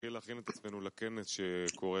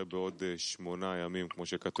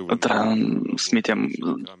transmitem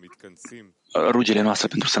rugile noastre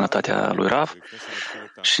pentru sănătatea lui Rav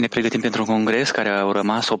și ne pregătim pentru un congres care au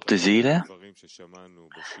rămas 8 zile.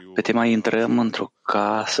 Pe tema intrăm într-o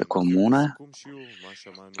casă comună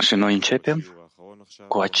și noi începem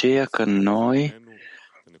cu aceea că noi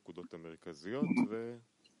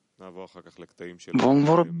vom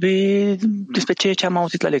vorbi despre ceea ce am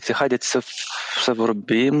auzit la lecție. Haideți să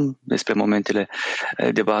vorbim despre momentele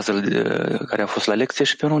de bază care au fost la lecție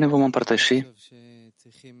și pe unul ne vom împărtăși.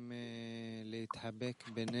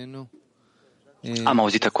 Am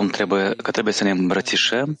auzit acum că trebuie să ne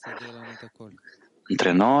îmbrățișăm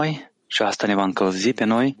între noi și asta ne va încălzi pe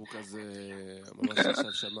noi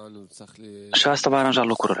și asta va aranja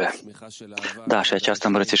lucrurile. Da, și această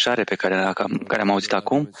îmbrățișare pe care am auzit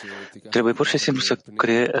acum, trebuie pur și simplu să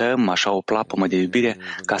creăm așa o plapumă de iubire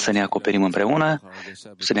ca să ne acoperim împreună,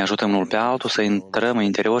 să ne ajutăm unul pe altul, să intrăm în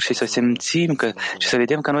interior și să simțim și să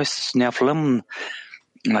vedem că noi ne aflăm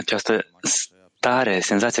în această stare,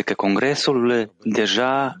 senzație că Congresul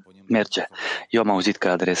deja merge. Eu am auzit că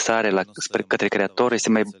adresarea către Creator este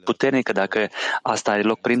mai puternică dacă asta are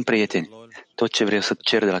loc prin prieteni. Tot ce vreau să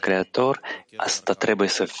cer de la Creator, asta trebuie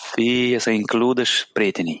să includă și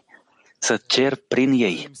prietenii. Să cer prin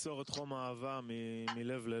ei.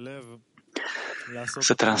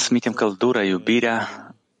 Să transmitem căldura, iubirea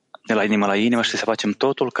de la inimă la inimă și să facem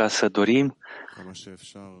totul ca să dorim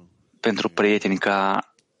pentru prieteni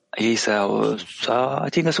ca ei să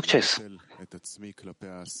atingă succes.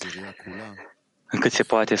 Încât se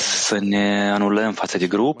poate să ne anulăm față de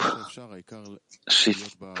grup și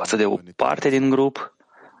față de o parte din grup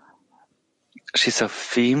și să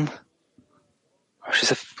fim și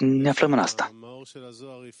să ne aflăm în asta.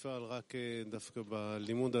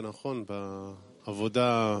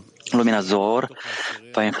 Lumina Zohar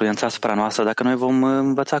va influența asupra noastră dacă noi vom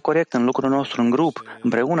învăța corect în lucrul nostru, în grup,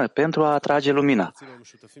 împreună, pentru a atrage lumina.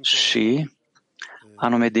 Și,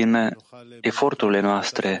 anume, din eforturile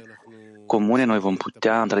noastre comune, noi vom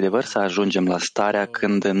putea, într-adevăr, să ajungem la starea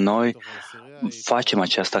când noi facem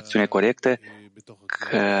această acțiune corectă,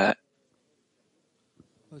 că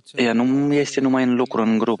ea nu este numai în lucru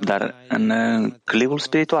în grup, dar în clivul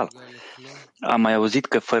spiritual. Am mai auzit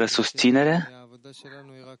că fără susținere,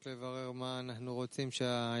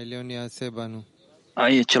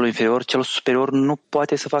 celul inferior, celul superior nu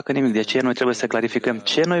poate să facă nimic. De aceea noi trebuie să clarificăm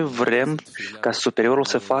ce noi vrem ca superiorul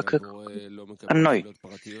să facă în noi.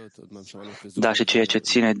 Da, și ceea ce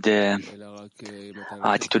ține de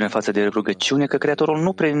atitudine față de rugăciune, că Creatorul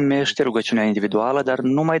nu primește rugăciunea individuală, dar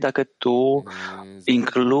numai dacă tu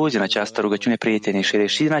incluzi în această rugăciune prietenii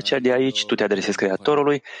și de aici tu te adresezi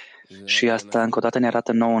Creatorului și asta încă o dată ne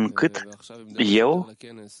arată nouă încât eu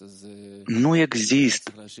nu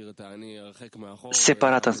exist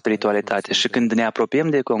separat în spiritualitate și când ne apropiem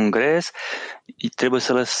de congres trebuie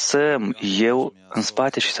să lăsăm eu în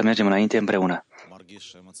spate și să mergem înainte împreună.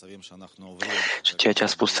 Și ceea ce a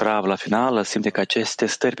spus Rav la final, simte că aceste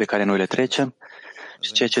stări pe care noi le trecem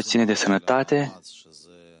și ceea ce ține de sănătate,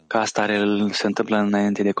 că asta se întâmplă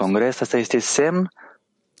înainte de congres, asta este semn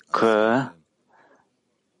că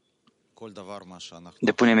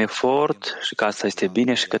depunem efort și că asta este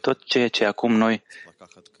bine și că tot ceea ce acum noi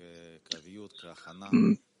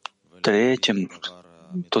trecem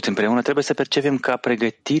toți împreună trebuie să percepem ca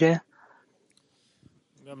pregătire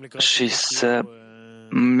și să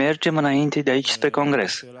mergem înainte de aici spre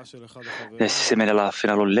congres. De asemenea, la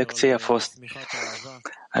finalul lecției a fost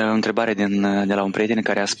o întrebare de la un prieten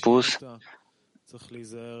care a spus,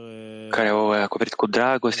 care au acoperit cu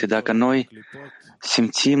dragoste, dacă noi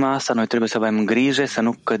simțim asta, noi trebuie să avem grijă să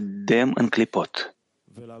nu cădem în clipot.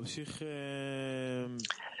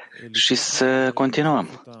 Și să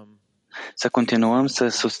continuăm. Să continuăm să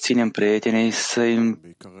susținem prietenii, să îi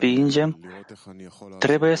împingem.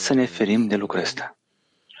 Trebuie să ne ferim de lucrul ăsta.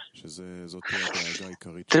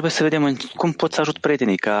 Trebuie să vedem cum pot să ajut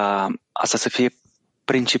prietenii ca asta să fie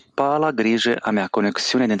principala grijă a mea,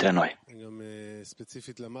 conexiune dintre noi.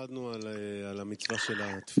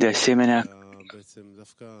 De asemenea,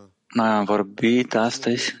 noi am vorbit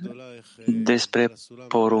astăzi despre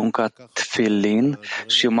porunca Tfilin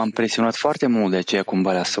și eu m-am presionat foarte mult de aceea cum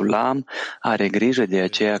Balea Sulam are grijă de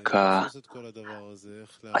aceea ca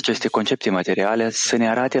aceste concepte materiale să ne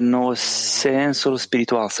arate nouă sensul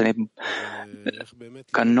spiritual,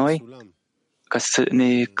 ca să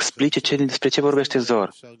ne explice despre ce vorbește Zohar.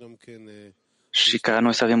 Și ca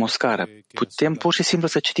noi să avem o scară. Putem pur și simplu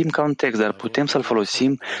să citim ca un text, dar putem să-l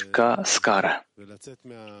folosim ca scară.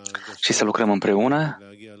 Și să lucrăm împreună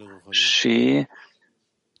și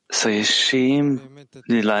să ieșim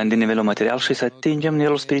din nivelul material și să atingem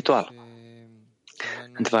nivelul spiritual.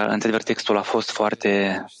 Într-adevăr, textul a fost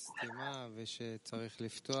foarte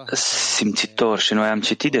simțitor și noi am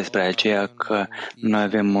citit despre aceea că noi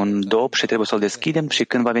avem un dop și trebuie să-l deschidem și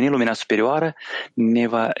când va veni lumina superioară, ne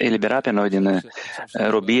va elibera pe noi din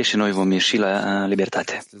robie și noi vom ieși la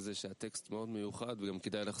libertate.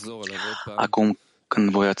 Acum, când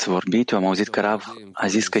voi ați vorbit, eu am auzit că Rav a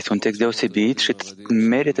zis că este un text deosebit și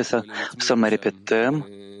merită să-l mai repetăm.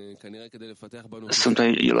 Sunt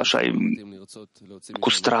el așa cu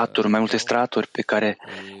straturi, mai multe straturi pe care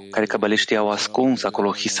cabaliștii au ascuns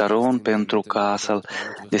acolo hisaron pentru ca să-l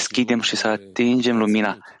deschidem și să atingem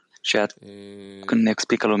lumina. Și când ne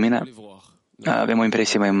explică lumina, avem o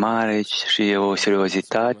impresie mai mare aici și o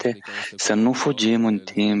seriozitate, să nu fugim în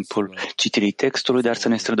timpul citirii textului, dar să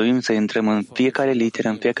ne străduim să intrăm în fiecare literă,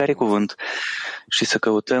 în fiecare cuvânt și să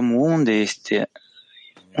căutăm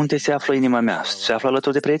unde se află inima mea. Se află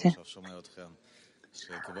alături de prieteni?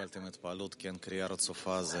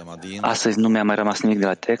 Astăzi nu mi-a mai rămas nimic de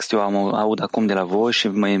la text, eu aud acum de la voi și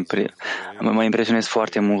mă impresionez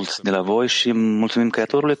foarte mult de la voi și mulțumim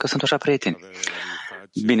Creatorului că sunt așa prieteni.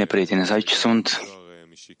 Bine, prieteni, aici sunt.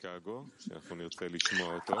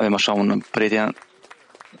 Avem așa un prieten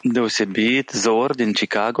deosebit, Zor din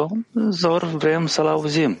Chicago. Zor, vrem să-l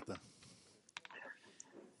auzim.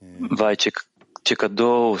 Vai, ce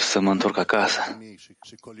cadou să mă întorc acasă.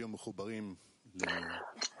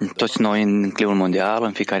 Toți noi în cliul mondial,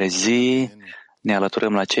 în fiecare zi, ne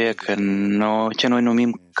alăturăm la ce noi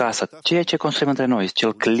numim casa, ceea ce construim între noi,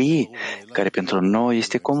 cel cli care pentru noi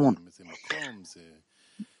este comun.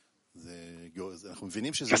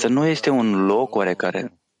 Asta nu este un loc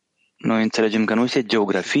oarecare. Noi înțelegem că nu este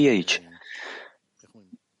geografie aici.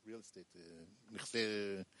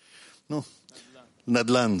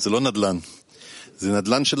 נדל"ן, זה לא נדל"ן. זה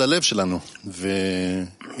נדל"ן של הלב שלנו.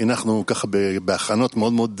 ואנחנו ככה בהכנות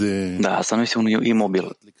מאוד מאוד... Da, asta nu este un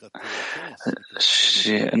imobil.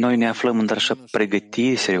 Și noi ne aflăm într-așa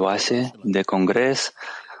pregătiri serioase de congres,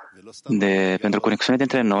 pentru conexiune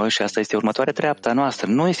dintre noi și asta este următoarea treaptă a noastră.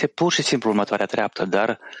 Nu este pur și simplu următoarea treaptă,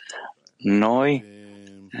 dar noi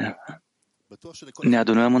ne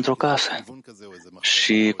adunăm într-o casă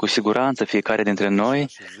și cu siguranță fiecare dintre noi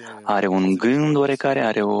are un gând oarecare,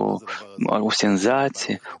 are o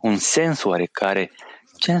senzație, un sens oarecare.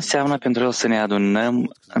 Ce înseamnă pentru el să ne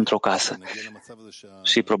adunăm într-o casă?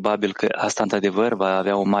 Și probabil că asta într-adevăr va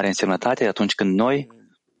avea o mare însemnătate atunci când noi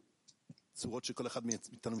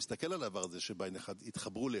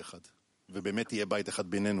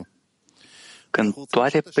când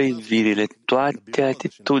toate privirile, toate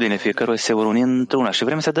atitudinile fiecăruia se vor uni într-una. Și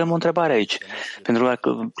vrem să dăm o întrebare aici, pentru a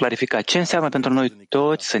clarifica ce înseamnă pentru noi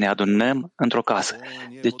toți să ne adunăm într-o casă.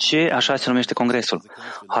 De ce așa se numește Congresul?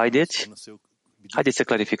 Haideți să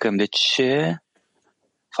clarificăm de ce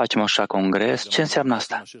facem așa congres, ce înseamnă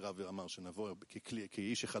asta?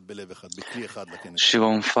 Și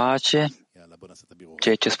vom face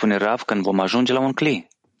ceea ce spune Rav când vom ajunge la un cli.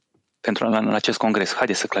 Pentru la acest congres.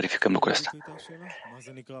 Haideți să clarificăm lucrul ăsta.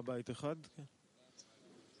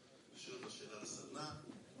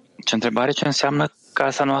 Ce întrebare? Ce înseamnă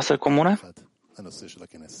casa noastră comună?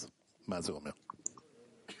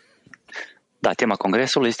 Da, tema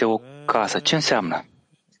congresului este o casă. Ce înseamnă?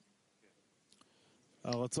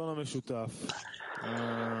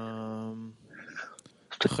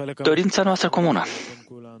 Dorința noastră comună.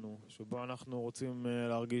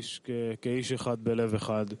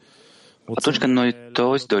 Atunci când noi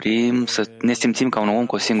toți dorim să ne simțim ca un om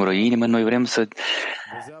cu o singură inimă, noi vrem să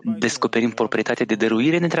descoperim proprietatea de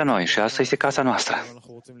dăruire dintre noi și asta este casa noastră.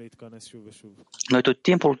 Noi tot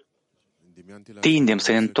timpul tindem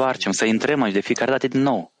să ne întoarcem, să intrăm aici de fiecare dată din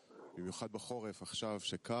nou.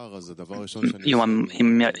 Eu am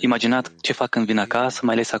imaginat ce fac când vin acasă,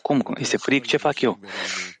 mai ales acum, este frig, ce fac eu?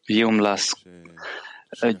 Eu îmi las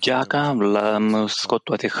geaca, îmi scot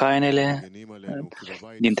toate hainele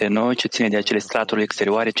dintre noi, ce ține de acele straturi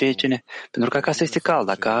exterioare, ce ține, pentru că acasă este cald.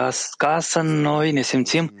 Acasă noi ne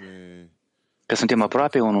simțim că suntem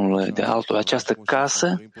aproape unul de altul. Această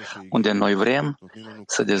casă unde noi vrem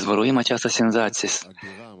să dezvăluim această senzație.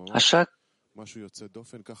 Așa,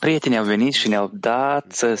 prietenii au venit și ne-au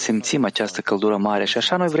dat să simțim această căldură mare și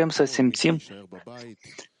așa noi vrem să simțim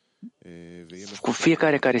cu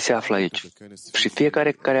fiecare care se află aici și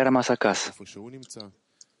fiecare care a rămas acasă.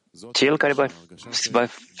 Cel care va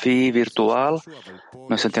fi virtual,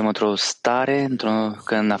 noi suntem într-o stare,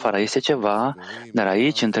 că în afară este ceva, dar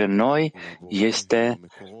aici, între noi, este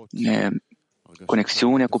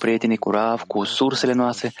conexiunea cu prietenii, cu Rav, cu sursele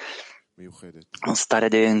noastre, în stare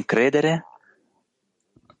de încredere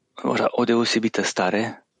o deosebită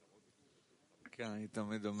stare.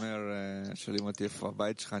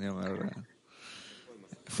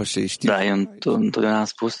 Da, eu întotdeauna am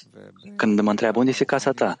spus, când mă întreabă unde este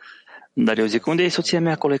casa ta, dar eu zic, unde e soția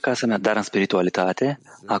mea, acolo e casa mea. Dar în spiritualitate,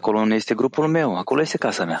 acolo unde este grupul meu, acolo este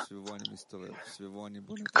casa mea.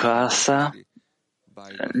 Casa,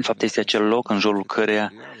 în fapt, este acel loc în jurul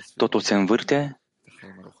căreia totul se învârte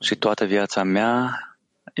și toată viața mea,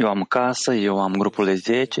 eu am casă, eu am grupul de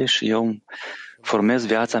 10 și eu formez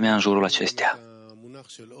viața mea în jurul acestea.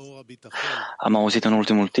 Am auzit în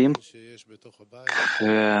ultimul timp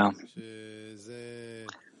că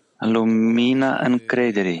lumina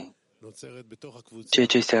încrederii, ceea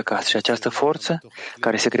ce este acasă, și această forță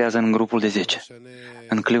care se creează în grupul de 10,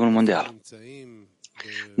 în cliul mondial.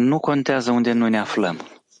 Nu contează unde noi ne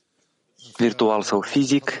aflăm, virtual sau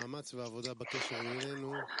fizic,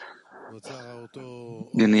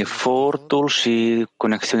 din efortul și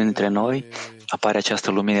conexiunea dintre noi apare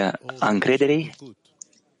această lumină a încrederii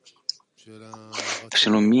și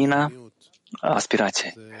lumina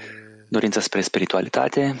aspirației, dorința spre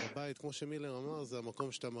spiritualitate.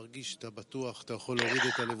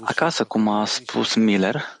 Acasă, cum a spus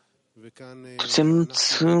Miller, tu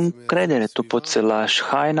simți încredere, tu poți să lași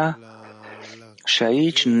haina și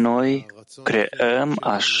aici noi creăm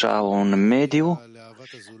așa un mediu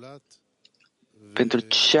pentru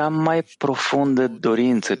cea mai profundă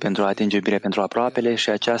dorință pentru a atinge iubirea pentru aproapele și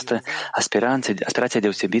această aspirație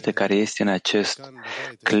deosebită care este în acest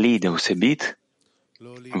cli deosebit,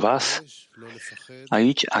 vas.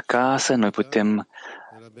 Aici, acasă, noi putem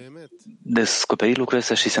descoperi lucrurile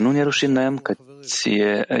astea și să nu ne rușinăm că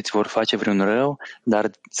îți vor face vreun rău,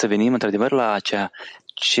 dar să venim într-adevăr la acea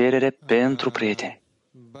cerere pentru prieteni.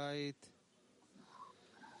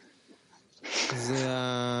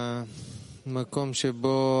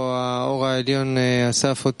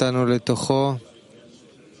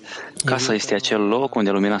 Casa este acel loc unde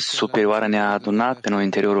lumina superioară ne-a adunat pe noi în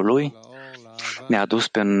interiorul lui, ne-a dus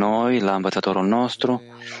pe noi la învățătorul nostru,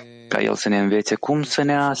 ca el să ne învețe cum să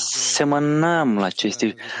ne asemănăm la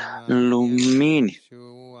aceste lumini.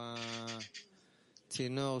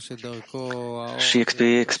 Și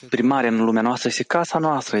exprimarea în lumea noastră este casa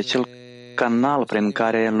noastră, e cel canal prin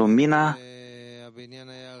care lumina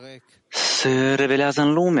se revelează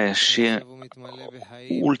în lume și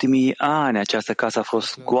ultimii ani această casă a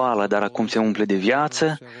fost goală, dar acum se umple de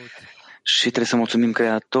viață și trebuie să mulțumim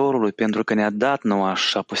Creatorului pentru că ne-a dat nouă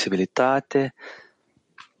așa posibilitate.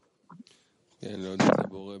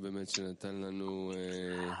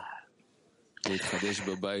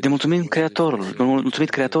 De mulțumit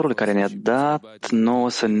Creatorului care ne-a dat nouă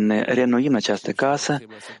să ne reînnoim în această casă.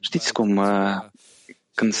 Știți cum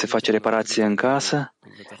când se face reparație în casă,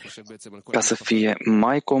 ca să fie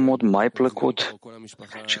mai comod, mai plăcut.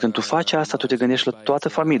 Și când tu faci asta, tu te gândești la toată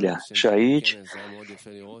familia. Și aici,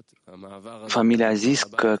 familia a zis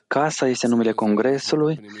că casa este numele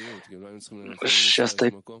Congresului și asta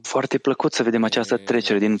e foarte plăcut să vedem această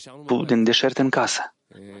trecere din deșert în casă.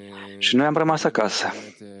 Și noi am rămas acasă.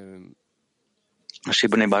 Și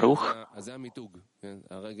Bnei Baruch,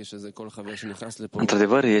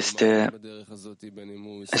 într-adevăr, este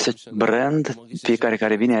brand, fiecare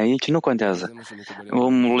care vine aici, nu contează.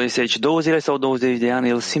 Omul este aici 2 zile sau 20 de ani,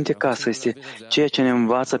 el simte casă, este ceea ce ne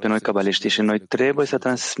învață pe noi cabaliștii și noi trebuie să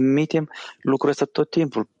transmitem lucrul ăsta tot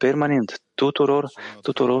timpul, permanent,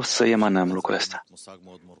 tuturor să emanăm lucrul ăsta.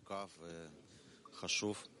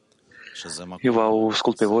 Eu vă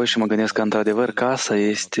ascult pe voi și mă gândesc că, într-adevăr, casa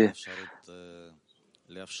este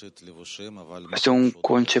un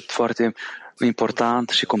concept foarte important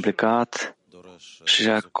și complicat și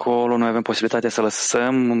acolo noi avem posibilitatea să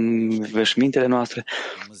lăsăm veșmintele noastre.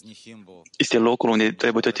 Este locul unde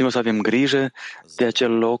trebuie tot timpul să avem grijă de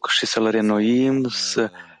acel loc și să-l reînnoim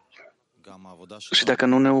și dacă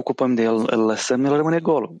nu ne ocupăm de el, îl lăsăm, el rămâne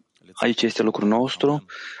gol. Aici este lucrul nostru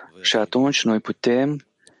și atunci noi putem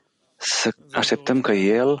să așteptăm că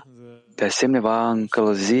el de asemenea va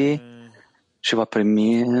încălzi și va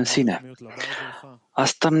primi în sine.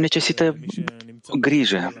 Asta necesită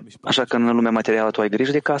grijă. Așa că în lumea materială tu ai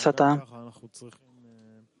grijă de casa ta,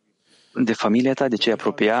 de familia ta, de cei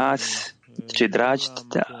apropiați, de cei dragi.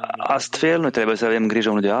 Astfel, noi trebuie să avem grijă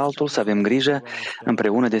unul de altul, să avem grijă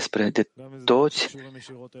împreună de toți.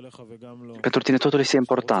 Pentru tine totul este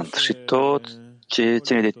important și tot ce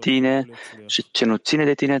ține de tine și ce nu ține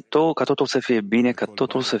de tine, ca totul să fie bine, ca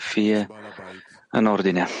totul să fie în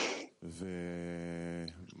ordine.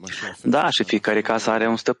 Da, și fiecare casă are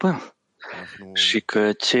un stăpân. Și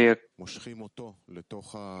că ce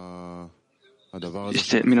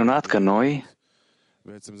este minunat că noi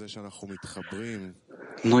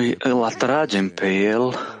Noi îl atragem pe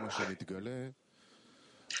el,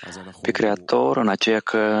 pe Creator, în aceea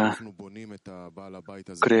că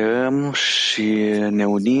creăm și ne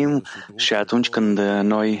unim și atunci când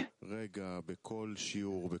noi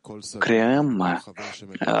creăm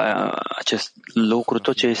acest lucru,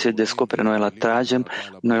 tot ce se descoperă, noi îl atragem,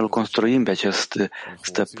 noi îl construim pe acest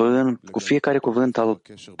stăpân, cu fiecare cuvânt al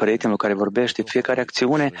prietenului care vorbește, fiecare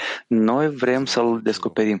acțiune, noi vrem să-l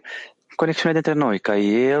descoperim. Conexiunea dintre noi, ca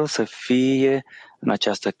el să fie în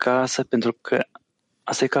această casă, pentru că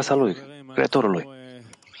asta e casa lui, Creatorului.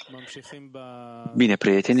 Bine,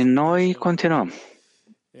 prieteni, noi continuăm.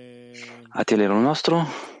 Atelierul nostru.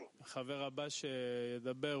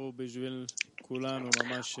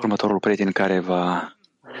 Următorul prieten care va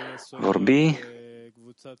vorbi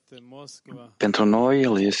pentru noi,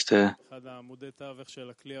 el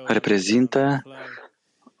reprezintă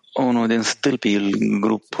unul din stâlpii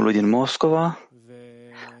grupului din Moscova,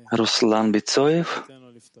 Ruslan Bitsoev.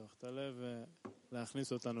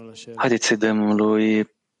 Haideți să dăm lui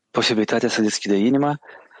posibilitatea să deschidă inima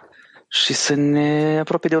și să ne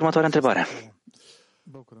apropie de următoarea întrebare.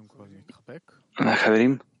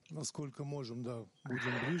 Haverim,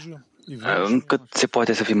 cât se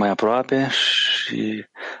poate să fim mai aproape,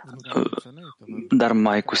 dar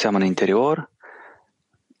mai cu seamă în interior.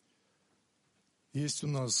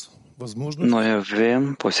 Noi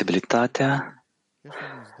avem posibilitatea,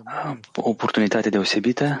 o oportunitate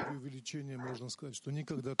deosebită.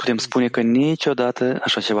 Putem spune că niciodată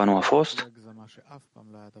așa ceva nu a fost.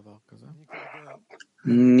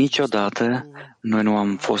 Niciodată noi nu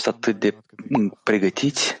am fost atât de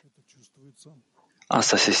pregătiți.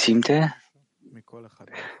 Asta se simte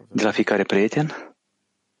de la fiecare prieten.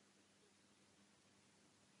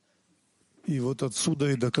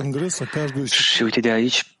 Și uite de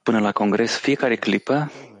aici până la congres, fiecare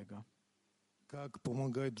clipă,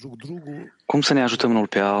 cum să ne ajutăm unul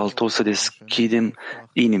pe altul să deschidem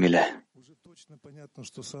inimile.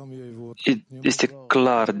 Este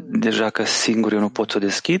clar deja că singur eu nu pot să o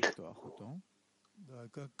deschid.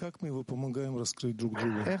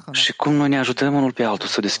 Și cum noi ne ajutăm unul pe altul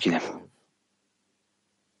să o deschidem.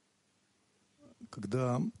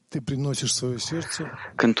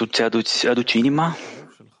 Când tu aduci inima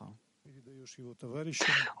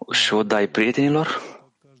și o dai prietenilor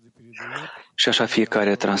și așa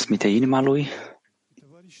fiecare transmite inima lui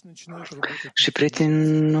și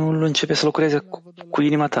prietenul începe să lucreze cu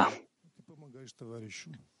inima ta.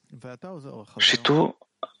 Și tu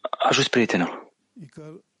ajuți prietenul.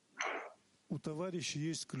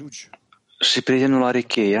 Și prietenul are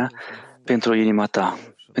cheia pentru inima ta,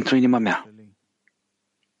 pentru inima mea.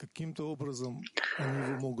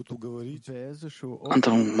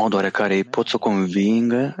 Într-un mod oarecare îi pot să o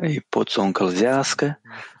convingă, îi pot să o încălzească,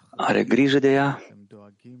 are grijă de ea.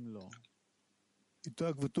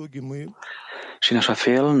 Și în așa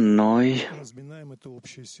fel noi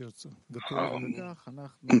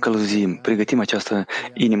încălzim, pregătim această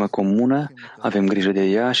inimă comună, avem grijă de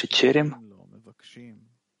ea și cerem.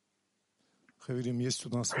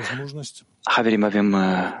 Haverim, avem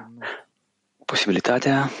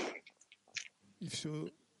posibilitatea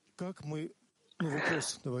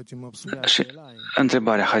și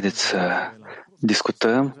întrebarea, haideți să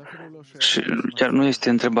discutăm și chiar nu este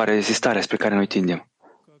întrebarea, este starea spre care noi tindem.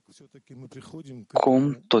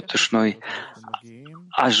 Cum totuși noi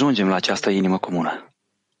ajungem la această inimă comună?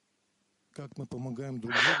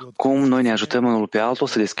 Cum noi ne ajutăm unul pe altul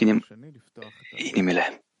să deschidem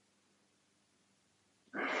inimile?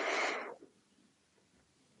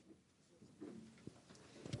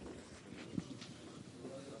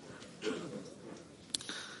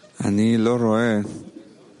 אני לא רואה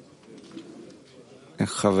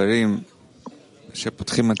איך חברים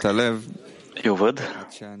שפותחים את הלב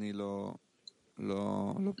עד שאני לא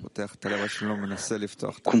פותח את הלב, עד שאני לא מנסה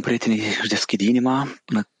לפתוח את הלב. Cum prietenii își deschid inima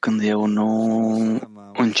până când eu nu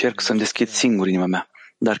încerc să-mi deschid singur inima mea.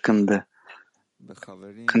 Dar când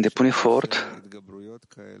depun efort,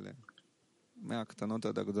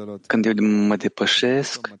 când eu mă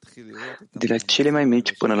depășesc de la cele mai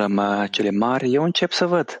mici până la cele mari, eu încep să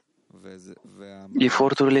văd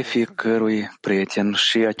eforturile fiecărui prieten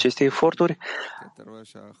și aceste eforturi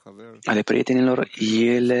ale prietenilor,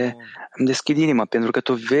 ele îmi deschid inima, pentru că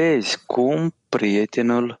tu vezi cum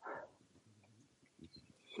prietenul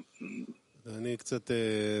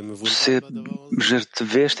se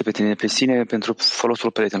jertvește pe sine pentru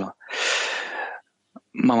folosul prietenilor.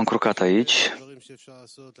 M-am încurcat aici.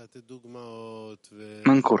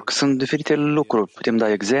 Mă încurc. Sunt diferite lucruri. Putem da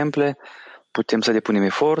exemple, putem să depunem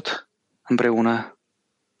efort împreună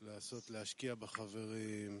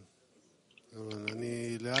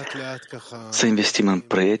să investim în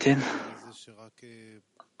prieteni,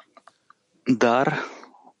 dar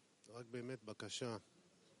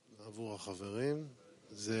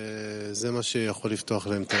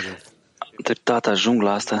treptat ajung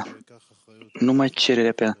la asta. Numai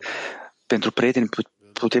cererea pentru prieteni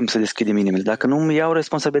putem să deschidem inimile. Dacă nu îmi iau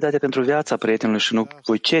responsabilitatea pentru viața prietenilor și nu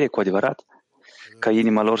voi cere cu adevărat ca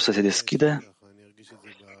inima lor să se deschidă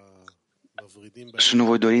și nu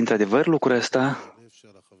voi dori într-adevăr lucrul ăsta,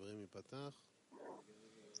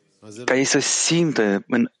 ca ei să simtă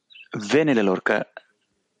în venele lor că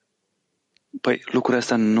lucrul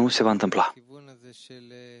ăsta nu se va întâmpla.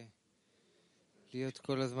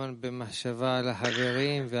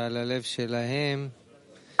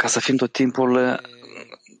 Ca să fim tot timpul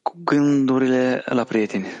cu gândurile la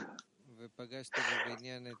prieteni.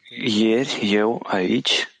 Ieri, eu,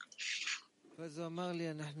 aici,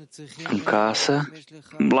 în casă,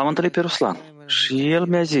 l-am întâlnit pe Ruslan și el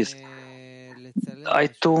mi-a zis: ai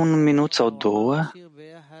tu 1 minut sau 2?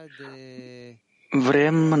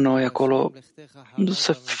 Vrem noi acolo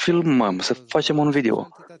să filmăm, să facem un video.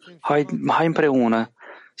 Hai împreună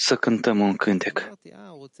să cântăm un cântec.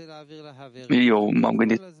 Eu m-am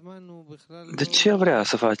gândit, de ce vrea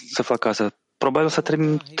să facă asta? Probabil să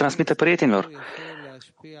transmită prietenilor.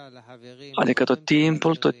 Adică tot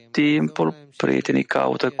timpul prietenii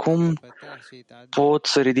caută cum pot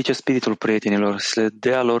să ridice spiritul prietenilor, să le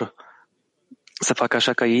dea lor, să facă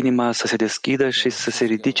așa ca inima să se deschidă și să se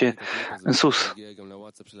ridice în sus.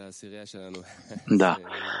 Da,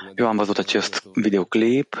 eu am văzut acest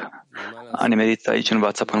videoclip, a nimerit aici în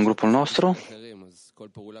WhatsApp în grupul nostru.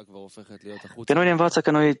 Pe noi ne învață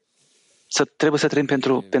că noi trebuie să trăim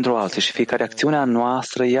pentru alții și fiecare acțiune a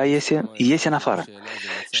noastră, ea iese în afară.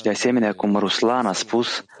 Și de asemenea, cum Ruslan a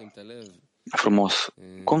spus frumos,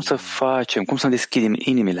 cum să facem, cum să deschidem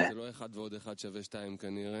inimile.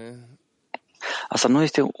 Asta nu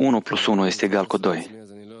este 1 + 1 este egal cu 2.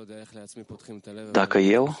 Dacă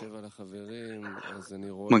eu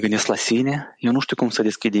mă gândesc la sine, eu nu știu cum să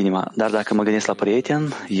deschid inima, dar dacă mă gândesc la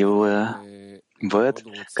prieten, eu văd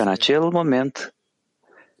că în acel moment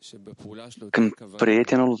când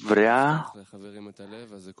prietenul vrea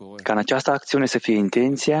ca în această acțiune să fie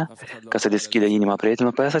intenția ca să deschidă inima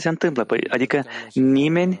prietenului, pe asta se întâmplă. Adică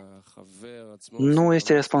nimeni nu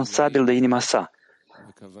este responsabil de inima sa.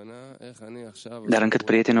 Dar încât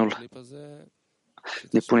prietenul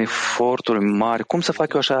depune eforturi mari, cum să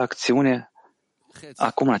fac eu așa acțiune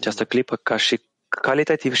acum în această clipă ca și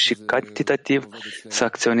calitativ și cantitativ să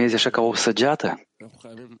acționeze așa ca o săgeată?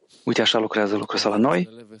 Uite, așa lucrează lucrul ăsta la noi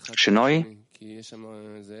și noi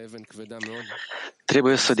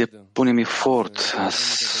trebuie să depunem efort,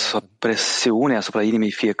 presiune asupra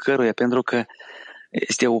inimii fiecăruia, pentru că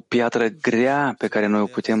este o piatră grea pe care noi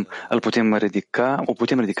o putem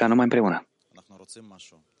ridica numai împreună.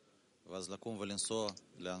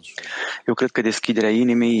 Eu cred că deschiderea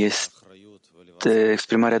inimii este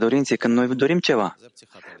exprimarea dorinței, când noi dorim ceva,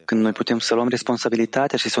 când noi putem să luăm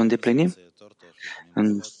responsabilitatea și să o îndeplinim.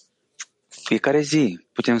 În fiecare zi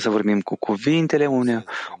putem să vorbim cu cuvintele,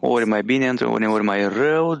 uneori mai bine, uneori mai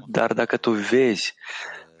rău, dar dacă tu vezi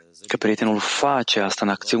că prietenul face asta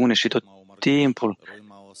în acțiune și tot timpul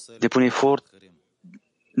depune efort,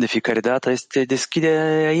 de fiecare dată este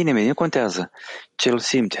deschiderea inimii, nu contează ce îl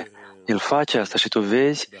simte. El face asta și tu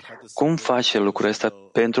vezi cum face lucrul ăsta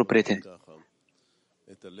pentru prieteni.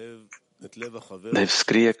 Deci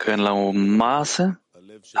scrie că la o masă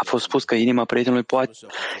a fost spus că inima prietenului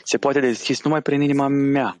se poate deschis numai prin inima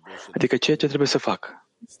mea. Adică ce trebuie să fac?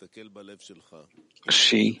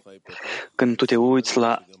 Și când tu te uiți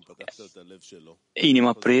la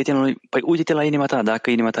inima prietenului, păi uite-te la inima ta. Dacă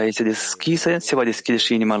inima ta este deschisă, se va deschide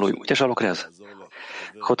și inima lui. Uite, așa lucrează.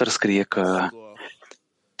 Hotter scrie că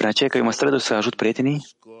prin aceea că eu mă strădui să ajut prietenii,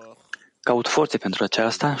 caut forțe pentru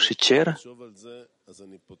aceasta și cer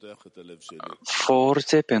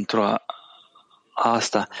forțe pentru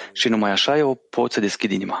asta. Și numai așa eu pot să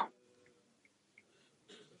deschid inima.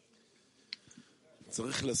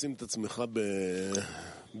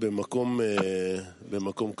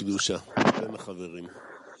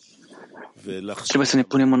 Trebuie să ne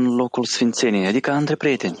punem în locul sfințeniei, adică între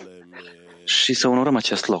prieteni, și să onorăm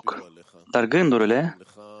acest loc. Dar gândurile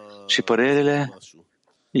și părerile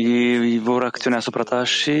ei vor acționa asupra ta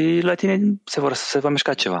și la tine se va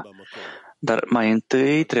mișca ceva. Dar mai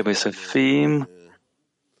întâi trebuie să fim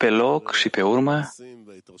pe loc și pe urmă,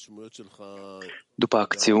 după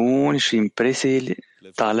acțiuni și impresiile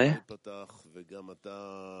tale,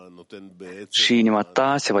 și inima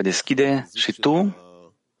ta se va deschide și tu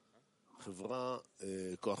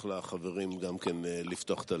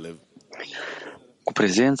Cu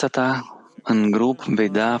prezența ta în grup vei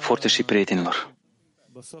da forțe și prietenilor.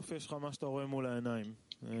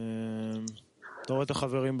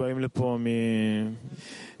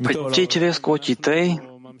 Păi ceea ce vezi cu ochii tăi,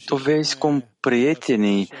 tu vezi cum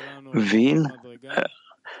prietenii vin,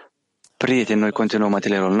 prieteni, noi continuăm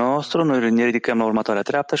atelierul nostru, noi ne ridicăm la următoarea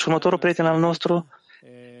treaptă și următorul prieten al nostru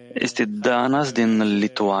este Danas din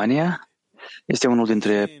Lituania, este unul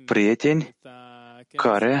dintre prieteni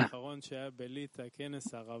care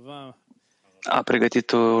a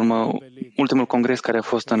pregătit ultimul congres care a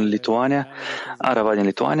fost în Lituania, Arava din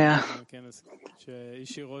Lituania.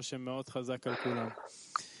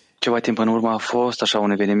 Ceva timp în urmă a fost așa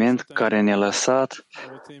un eveniment care ne-a lăsat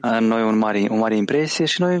noi o mare impresie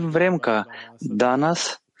și noi vrem ca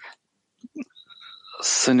Danas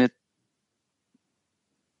să ne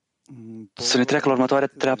treacă la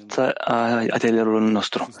următoarea treaptă a atelierului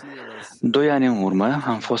nostru. 2 ani în urmă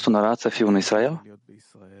am fost onorat să fiu în Israel,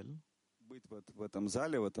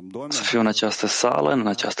 să fiu în această sală, în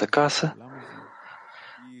această casă,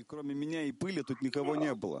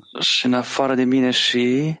 și în afară de mine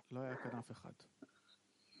și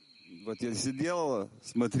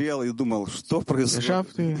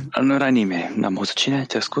nu era nimeni. N-am auzit cine,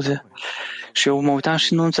 te scuze. Și eu mă uitam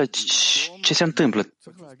și nu înțeleg ce se întâmplă.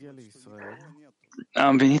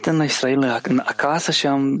 Am venit în Israel acasă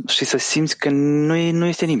și să simți că nu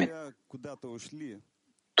este nimeni.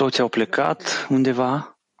 Toți au plecat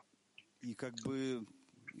undeva.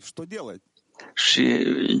 Și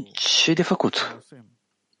ce de făcut?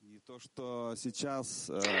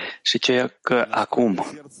 Și ce că acum,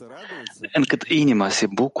 încât inima se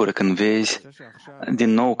bucură când vezi din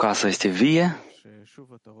nou casa este vie,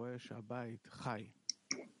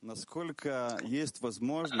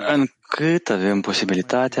 încât avem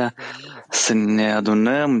posibilitatea să ne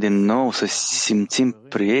adunăm din nou, să simțim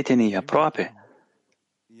prietenii aproape.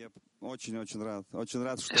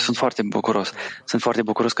 Sunt foarte bucuros. Sunt foarte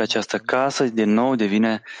bucuros că această casă din nou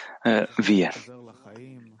devine vie.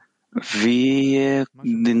 Vie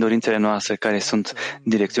din dorințele noastre care sunt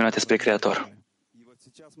direcționate spre Creator.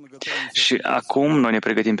 Și acum noi ne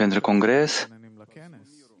pregătim pentru congres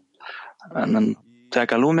în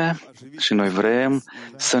întreaga lume și noi vrem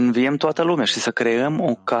să înviem toată lumea și să creăm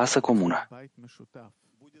o casă comună.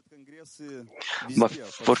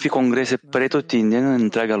 Vor fi congrese pretutindeni în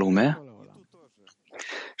întreaga lume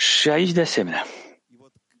și aici de asemenea.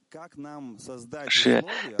 Și,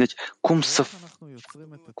 deci, cum să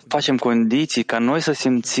facem condiții ca noi să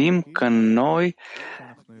simțim că noi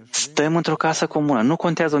stăm într-o casă comună. Nu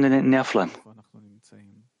contează unde ne aflăm.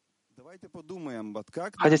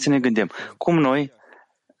 Haideți să ne gândim. Cum noi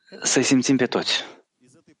să-i simțim pe toți?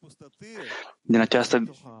 Din această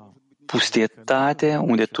pustietate,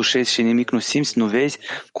 unde tușezi și nimic nu simți, nu vezi,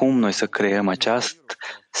 cum noi să creăm acest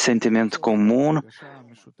sentiment comun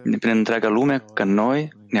prin întreaga lume, că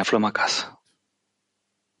noi ne aflăm acasă.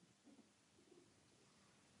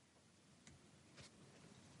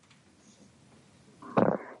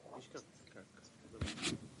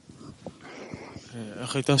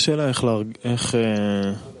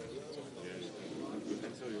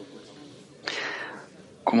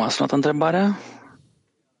 Cum a sunat întrebarea?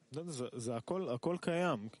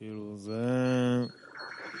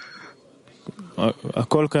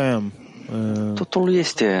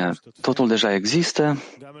 Totul deja există,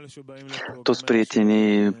 toți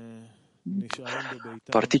prietenii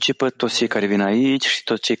participă, toți cei care vin aici și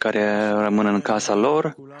toți cei care rămân în casa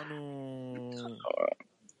lor.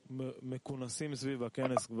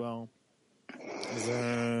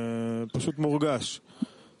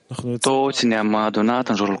 Toți ne-am adunat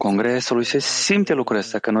în jurul congresului, se simte lucrul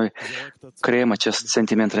ăsta, că noi creăm acest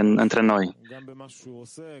sentiment între noi.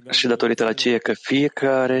 Și datorită la ceea că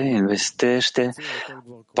fiecare investește,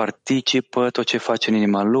 participă, tot ce face în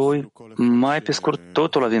inima lui, mai pe scurt,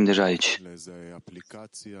 totul avem deja aici.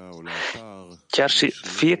 Chiar și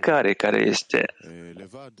fiecare care este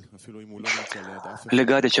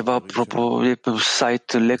legat de ceva, apropo, de pe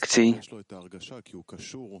site, lecții,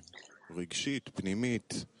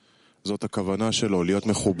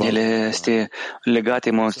 el este legat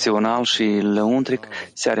emoțional și lăuntric,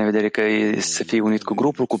 se are în vedere că să fie unit cu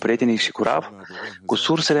grupul, cu prietenii și cu Rav, cu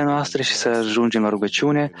sursele noastre și să ajungem la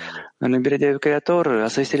rugăciune în iubire de Creator.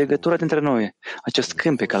 Asta este legătura dintre noi. Acest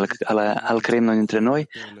câmp pe care îl creăm noi dintre noi,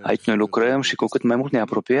 aici noi lucrăm și cu cât mai mult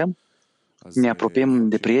ne apropiem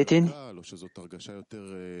de prieteni,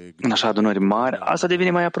 în așa adunări mari, asta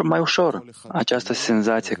devine mai ușor. Această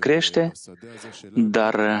senzație crește,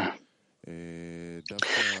 dar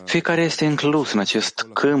Fiecare este inclus în acest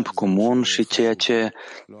câmp comun și ceea ce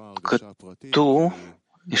că tu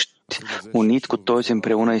ești unit cu toți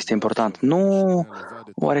împreună este important. Nu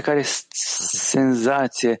oarecare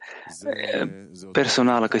senzație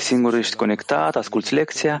personală că singur ești conectat, asculți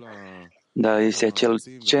lecția, dar este acel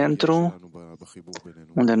centru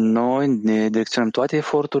unde noi ne direcționăm toate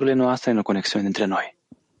eforturile noastre în o conexiune dintre noi.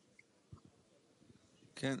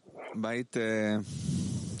 בית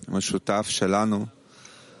משותף שלנו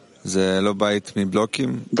זה לא בית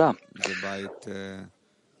מבלוקים, זה בית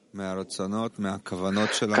מהרצונות,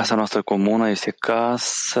 מהכוונות שלנו. Casa noastră comună este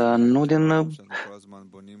casa nu din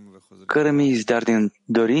cărămizi, dar din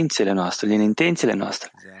dorințele noastre, din intențiile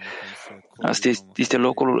noastre. Asta este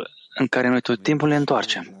locul în care noi tot timpul ne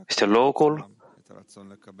întoarcem. Este locul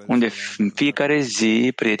unde în fiecare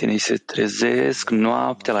zi prietenii se trezesc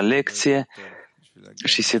noaptea la lecție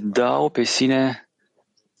și se dau pe sine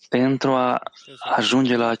pentru a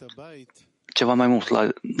ajunge la ceva mai mult, la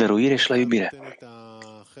dăruire și la iubire.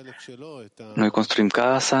 Noi construim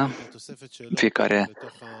casa, fiecare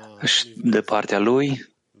își dă partea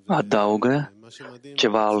lui, adaugă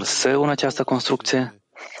ceva al său în această construcție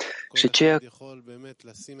și ceea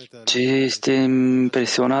ce este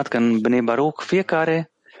impresionat că în Bnei Baruch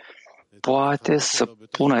fiecare poate să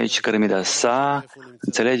pună aici cărămida sa,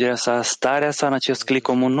 înțelegerea sa, starea sa în acest clic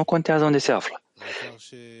comun, nu contează unde se află.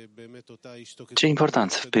 Ce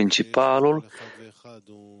important? Principalul,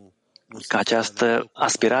 ca această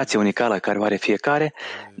aspirație unicală care o are fiecare,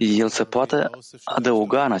 el să poată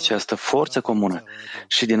adăuga în această forță comună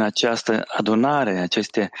și din această adunare,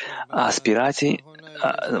 aceste aspirații,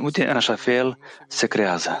 uite, în așa fel se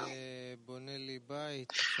creează.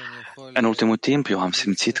 În ultimul timp, eu am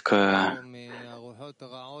simțit că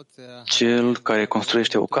cel care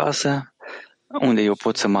construiește o casă, unde eu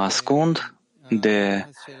pot să mă ascund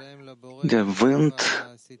de vânt,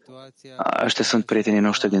 ăștia sunt prietenii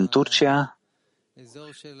noștri din Turcia,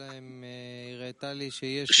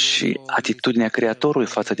 și atitudinea Creatorului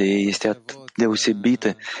față de ei este atât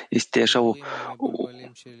deosebită, este așa o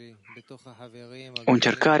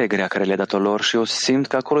încercare grea care le-a dat-o lor și eu simt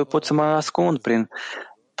că acolo pot să mă ascund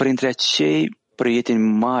printre acei prieteni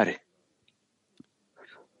mari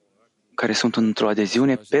care sunt într-o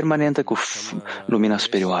adeziune permanentă cu lumina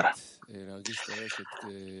superioară.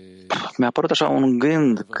 Mi-a părut așa un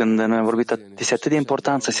gând când noi am vorbit, este atât de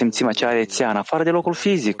important să simțim acea rețea în afară de locul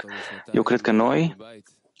fizic. Eu cred că noi,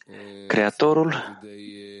 Creatorul,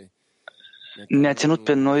 ne-a ținut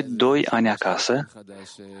pe noi 2 ani acasă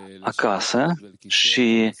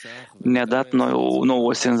și ne-a dat noi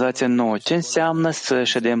o senzație nouă. Ce înseamnă să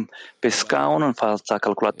ședem pe scaun în fața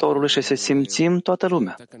calculatorului și să simțim toată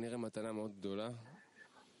lumea?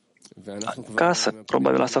 Acasă,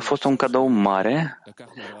 probabil asta a fost un cadou mare,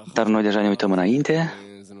 dar noi deja ne uităm înainte.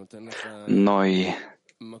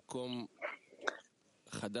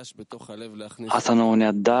 Asta nouă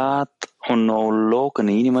ne-a dat un nou loc în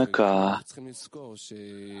inimă ca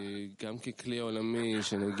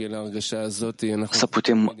să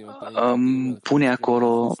putem pune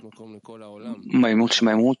acolo mai mult și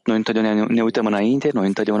mai mult. Noi întotdeauna ne uităm înainte, noi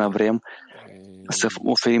întotdeauna vrem să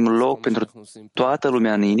oferim loc pentru toată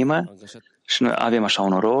lumea în inimă și noi avem așa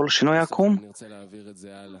un rol și noi acum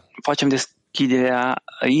facem deschiderea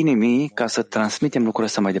inimii ca să transmitem lucrurile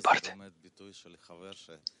astea mai departe.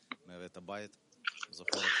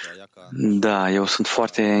 Da, eu sunt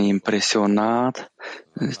foarte impresionat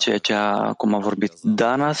de ceea ce acum a vorbit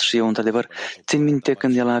Danas și eu, într-adevăr, țin minte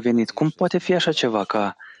când el a venit. Cum poate fi așa ceva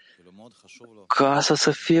ca casa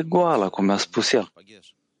să fie goală, cum a spus el?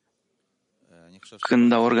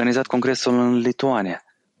 Când a organizat congresul în Lituania,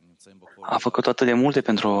 a făcut atât de multe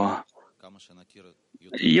pentru...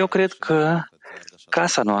 Eu cred că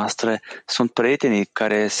casa noastră sunt prietenii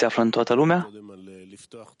care se află în toată lumea.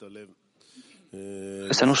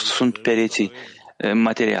 Astea nu sunt pereții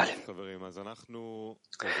materiali.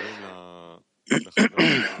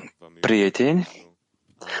 Prieteni,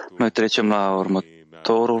 noi trecem la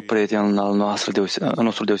următorul prieten al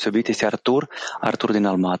nostru deosebit, este Artur din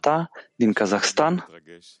Almata, din Kazahstan.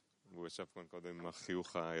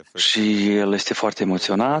 Și el este foarte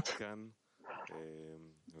emoționat.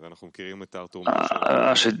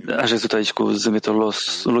 A șezut aici cu zâmbetul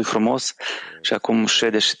lui frumos și acum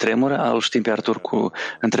șede și tremură. Îl știm pe Artur cu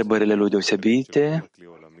întrebările lui deosebite.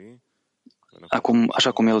 Acum,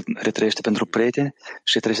 așa cum el retrăiește pentru prieteni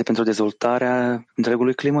și retrăiește pentru dezvoltarea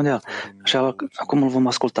întregului clip mondial. Așa, acum îl vom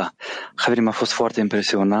asculta. Haverim a fost foarte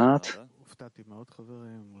impresionat.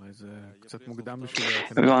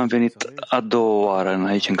 Eu am venit a doua oară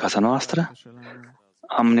aici în casa noastră.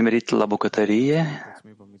 Am nimerit la bucătărie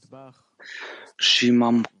și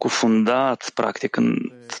m-am cufundat, practic,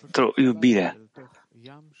 într-o iubire.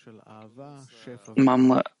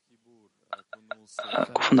 M-am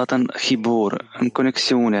cufundat în hibur, în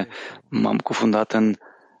conexiune. M-am cufundat în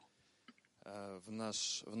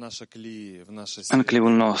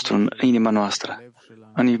cliul nostru, în inima noastră,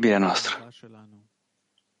 în iubirea noastră.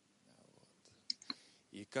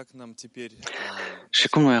 Și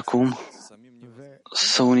cum noi acum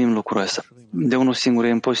să unim lucrul ăsta? De unul singur e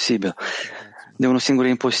imposibil. De unul singur e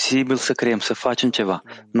imposibil să creăm, să facem ceva.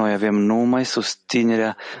 Noi avem numai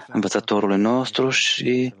susținerea învățătorului nostru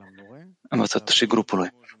și grupului.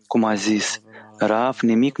 Cum a zis Rav,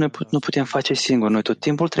 nimic nu putem face singuri. Noi tot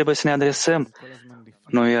timpul trebuie să ne adresăm.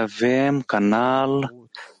 Noi avem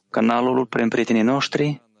canalul prin prietenii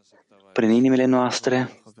noștri, prin inimile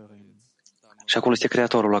noastre. Și acolo este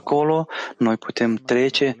Creatorul. Acolo noi putem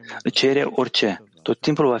cere orice. Tot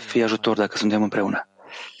timpul va fi ajutor dacă suntem împreună.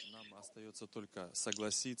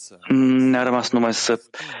 Ne-a rămas numai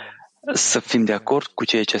să fim de acord cu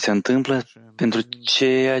ceea ce se întâmplă, pentru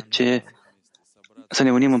să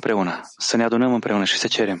ne unim împreună, să ne adunăm împreună și să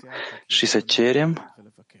cerem. Și să cerem.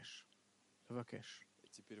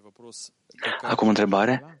 Acum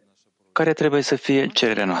întrebare. Care trebuie să fie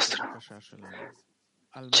cererea noastră?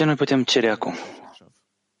 Ce noi putem cere acum?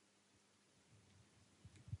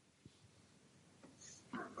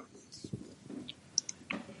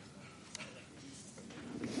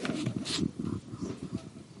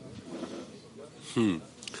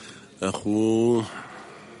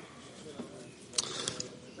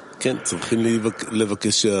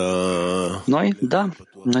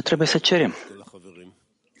 Noi trebuie să cerem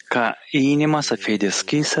ca inima să fie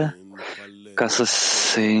deschisă, ca să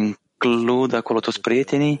se includă acolo toți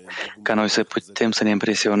prietenii, ca noi să putem să ne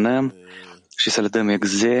impresionăm și să le dăm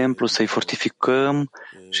exemplu, să-i fortificăm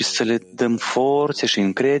și să le dăm forțe și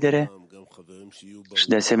încredere și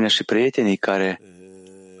de asemenea și prietenii care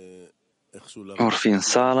vor fi în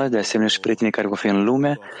sală, de asemenea și prietenii care vor fi în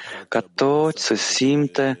lume, ca toți să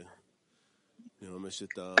simtă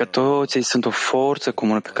că toți sunt o forță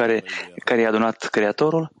comună pe care i-a adunat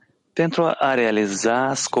Creatorul pentru a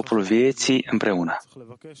realiza scopul vieții împreună.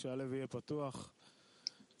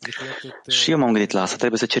 Și eu m-am gândit la asta.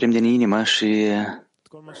 Trebuie să cerem din inimă și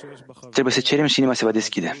trebuie să cerem și inima se va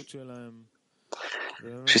deschide.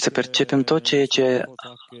 Și să percepem tot ceea ce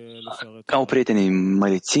au prietenii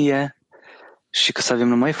măreție și că să avem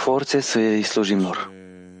numai forțe să îi slujim lor.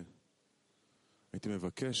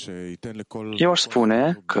 Eu aș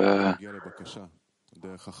spune că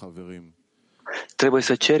trebuie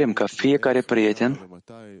să cerem ca fiecare prieten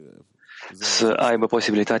să aibă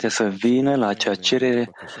posibilitatea să vină la acea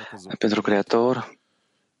cerere pentru Creator,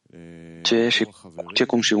 ce,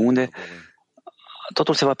 cum și unde.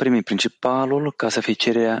 Totul se va primi. Principalul ca să fie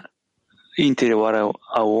cererea interioară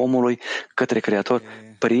a omului către Creator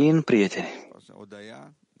prin prieteni.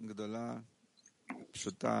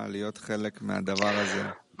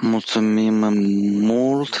 Mulțumim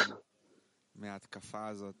mult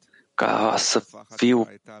ca să fiu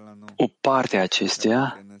o parte a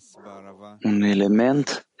acesteia, un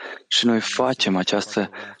element, și noi facem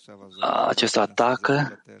acest atac.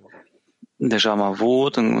 Deja am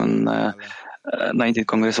avut înainte de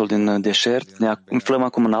congresul din deșert, ne aflăm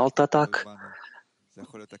acum în alt atac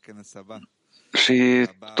și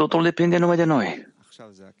totul depinde numai de noi.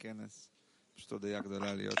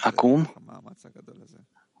 Acum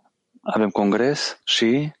avem congres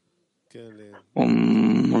și o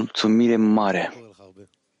mulțumire mare,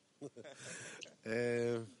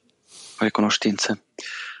 o recunoștință.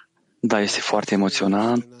 Da, este foarte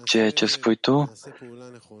emoționant ceea ce spui tu.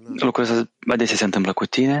 Lucrul ăsta adesea se întâmplă cu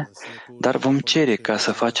tine, dar vom cere ca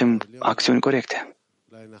să facem acțiuni corecte,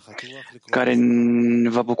 care ne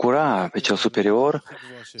va bucura pe cel superior.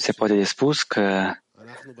 Se poate de spus că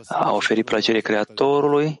a oferit plăcere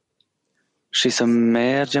Creatorului și să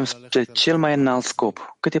mergem spre cel mai înalt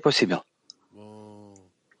scop, cât e posibil.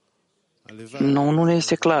 Nu ne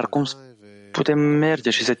este clar cum putem merge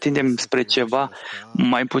și să tindem spre ceva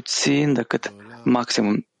mai puțin decât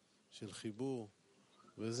maximum.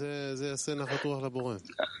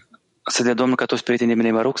 Să dea Domnul ca toți prietenii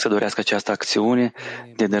mei, mă rog, să dorească această acțiune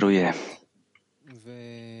de dăruire.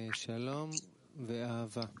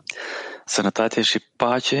 Sănătate și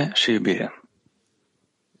pace și iubire.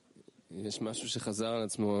 יש משהו שחזר על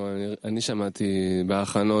עצמו, אני שמעתי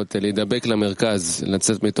בהכנות להידבק למרכז,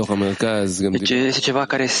 לצאת מתוך המרכז. Este ceva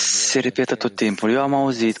care se repetă tot timpul. Eu am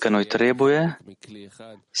auzit că noi trebuie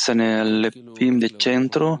să ne lepim de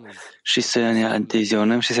centru și să ne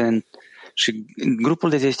adezionăm și Și grupul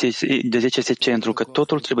de 10 este centru, că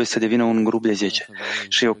totul trebuie să devină un grup de 10.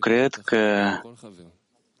 Și eu cred că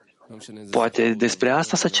poate despre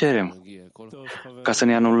asta să cerem, ca să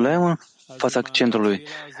ne anulăm în fața centrului.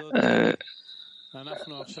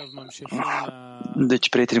 Deci,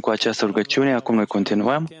 prieteni, cu această rugăciune, acum noi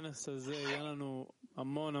continuăm.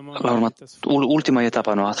 La ultima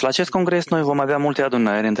etapă noastră. La acest congres noi vom avea multe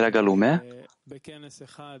adunări în întreaga lume.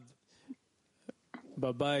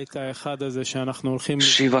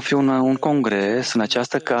 Și va fi un congres în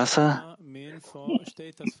această casă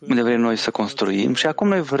unde vrem noi să construim. Și acum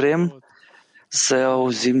noi vrem să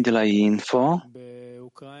auzim de la Info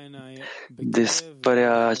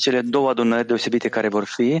despre cele două adunări deosebite care vor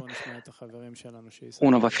fi.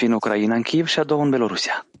 Una va fi în Ucraina, în Kiev, și a doua în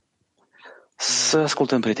Belorusia. Să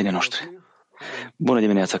ascultăm prietenii noștri. Bună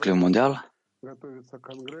dimineața, Cliul Mondial!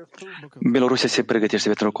 Belorusia se pregătește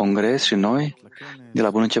pentru congres și noi, de la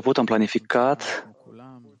bun început, am planificat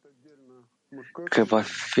că va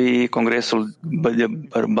fi congresul de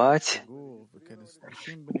bărbați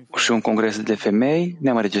și un congres de femei.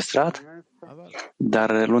 Ne-am înregistrat,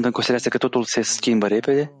 dar luând în considerație că totul se schimbă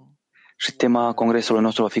repede și tema congresului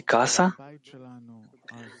nostru va fi casa,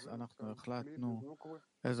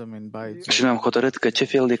 și noi am hotărât că ce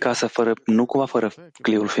fel de casă fără nucova, fără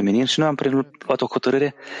cliul feminin, și noi am luat o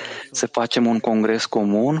hotărâre să facem un congres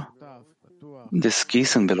comun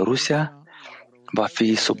deschis în Belorusia, va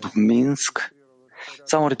fi sub Minsk.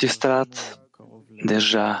 S-au înregistrat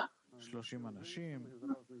deja,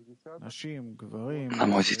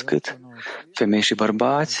 am auzit cât, femei și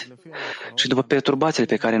bărbați, și după perturbațiile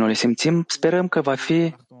pe care noi le simțim, sperăm că va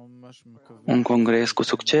fi un congres cu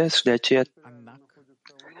succes și de aceea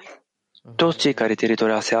toți cei care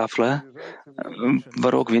teritorial se află, vă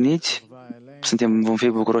rog, veniți, vom fi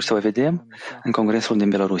bucuroși să vă vedem în congresul din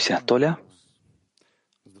Belorusia. Tolia?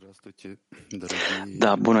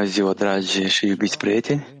 Da, bună ziua, dragi și iubiți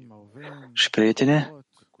prieteni și prietene.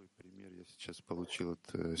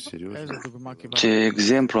 Ce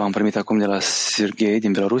exemplu am primit acum de la Serghei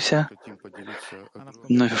din Belorusia?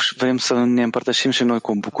 Noi vrem să ne împărtășim și noi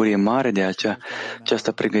cu o bucurie mare de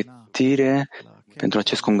această pregătire pentru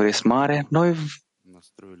acest congres mare. Noi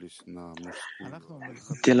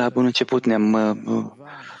de la bun început ne-am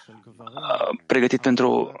pregătit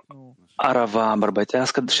pentru arava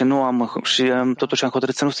bărbătească și totuși am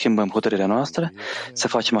hotărât să nu schimbăm hotărârea noastră, să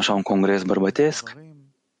facem așa un congres bărbătesc.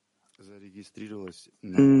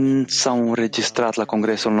 S-au înregistrat la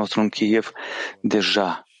congresul nostru în Kiev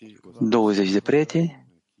deja 20 de prieteni.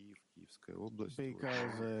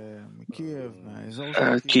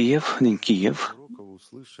 Din Kiev.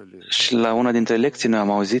 Și la una dintre lecții noi am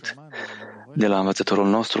auzit de la învățătorul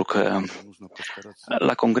nostru că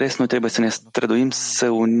la congres noi trebuie să ne străduim să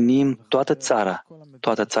unim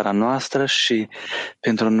toată țara noastră, și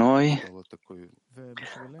pentru noi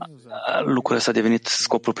lucrul ăsta a devenit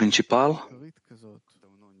scopul principal.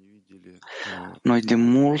 Noi de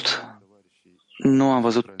mult nu am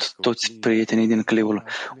văzut toți prietenii din cliul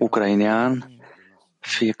ucrainean.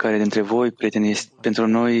 Fiecare dintre voi, prieteni, pentru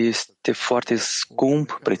noi este foarte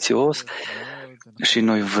scump, prețios, și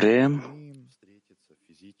noi vrem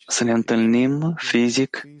să ne întâlnim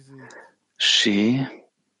fizic și,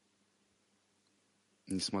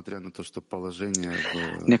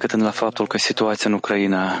 necătând la faptul că situația în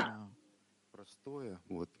Ucraina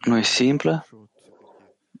nu e simplă,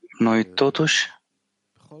 noi totuși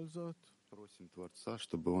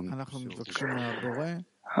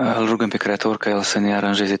îl rugăm pe Creator ca El să ne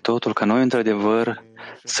aranjeze totul, ca noi, într-adevăr,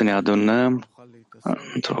 să ne adunăm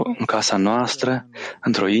în casa noastră,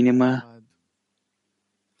 într-o inimă.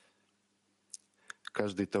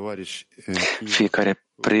 Fiecare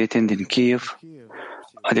prieten din Kiev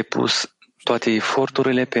a depus toate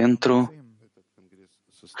eforturile pentru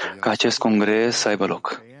ca acest congres să aibă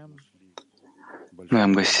loc. Noi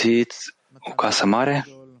am găsit o casă mare,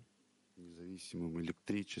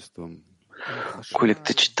 cu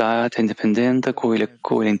electricitate independentă,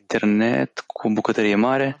 cu internet, cu bucătărie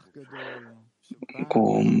mare,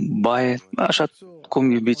 cu baie, așa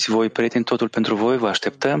cum iubiți voi, prieteni, totul pentru voi, vă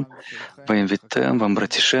așteptăm, vă invităm, vă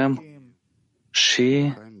îmbrățișăm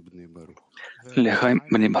și Lehaim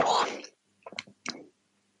Bnei Baruch.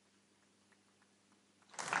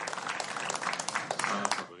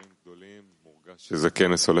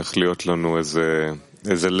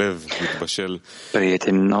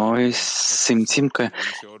 Prieteni, noi simțim că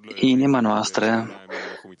inima noastră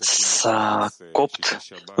s-a copt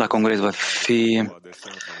la congres, va fi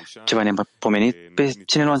ceva nepomenit. Pe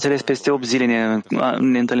cine nu a înțeles, peste 8 zile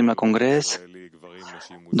ne întâlnim la congres. 24-25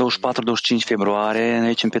 februarie,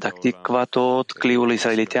 aici în Petah Tikva, tot cliul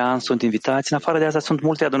israelitean sunt invitați. În afară de asta sunt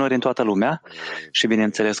multe adunări în toată lumea și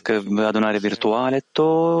bineînțeles că adunare virtuale,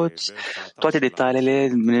 toate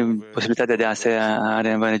detaliile, posibilitatea de a se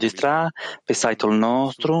înregistra pe site-ul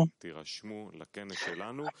nostru,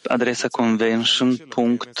 adresa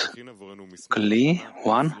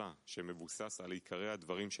convention.cli1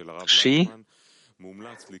 și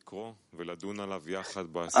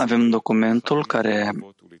avem documentul care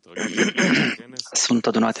sunt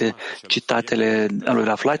adunate citatele lui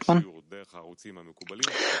Raf Lightman.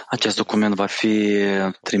 Acest document va fi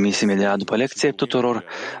trimis imediat după lecție tuturor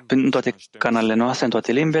în toate canalele noastre, în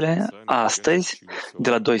toate limbile. Astăzi, de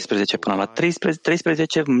la 12 până la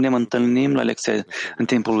 13, ne întâlnim la lecție în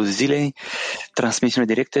timpul zilei, transmisiune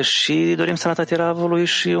directe și dorim sănătatea Ravului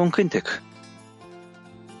și un cântec.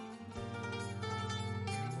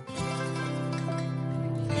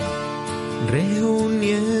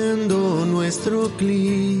 Reuniendo nuestro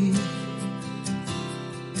cli,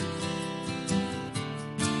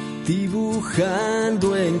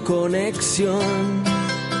 dibujando en conexión,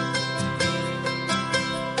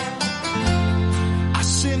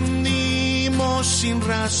 ascendimos sin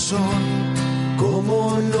razón,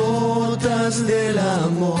 como notas del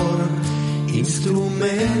amor,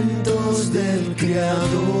 instrumentos del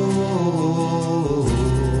Creador.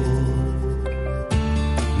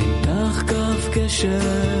 כף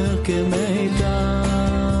קשר כמיתר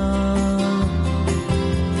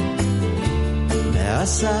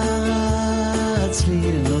מעשרה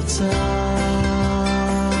צליל נוצר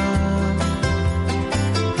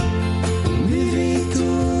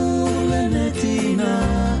מוויתור לנתינה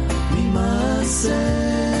ממעשה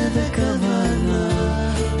וכוונה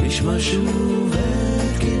נשמע שוב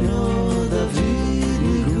את קינות דוד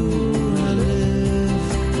מגור הלב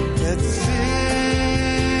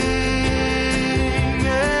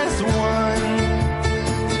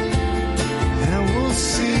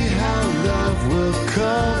will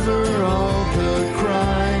cover all the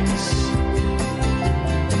crimes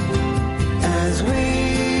as we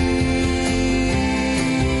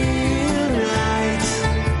unite,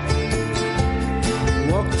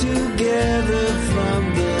 walk together from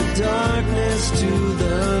the darkness to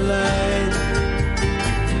the light.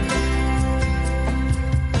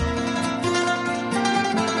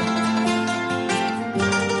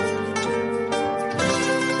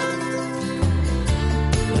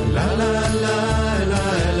 La la la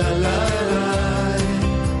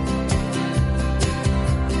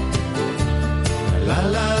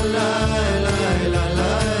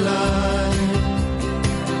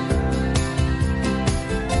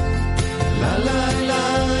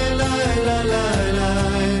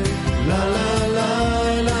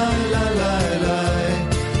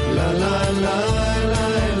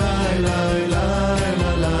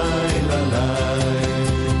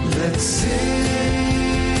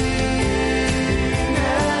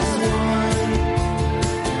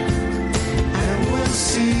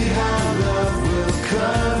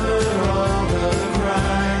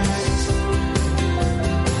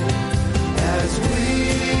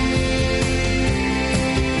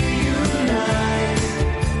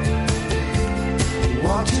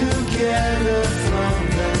together from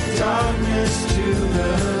the darkness to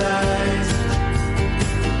the light.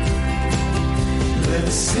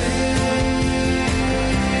 Let's sing.